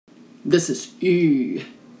This is Yu.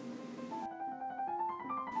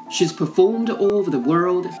 She's performed all over the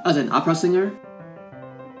world as an opera singer,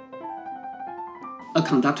 a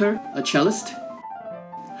conductor, a cellist,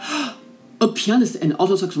 a pianist, an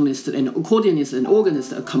alto-saxophonist, an accordionist, an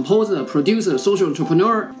organist, a composer, a producer, a social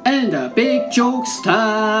entrepreneur, and a big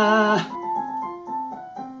jokester.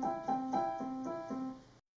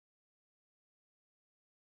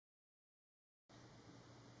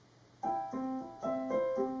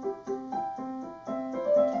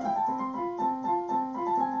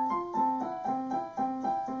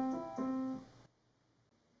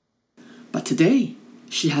 But today,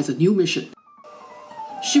 she has a new mission.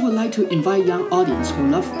 She would like to invite young audience who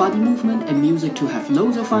love body movement and music to have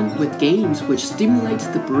loads of fun with games which stimulate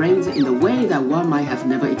the brains in a way that one might have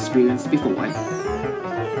never experienced before.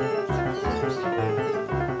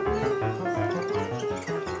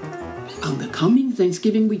 On the coming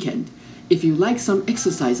Thanksgiving weekend, if you like some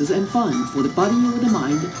exercises and fun for the body or the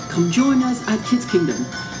mind, come join us at Kidz Kingdom.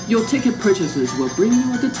 Your ticket purchases will bring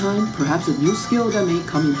you a good time, perhaps a new skill that may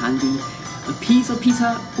come in handy, a piece of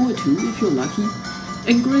pizza or two if you're lucky,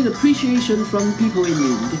 and great appreciation from people in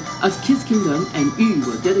need, as Kidz Kingdom and Yu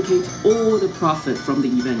will dedicate all the profit from the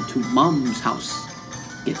event to Mom's house.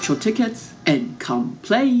 Get your tickets and come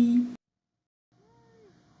play!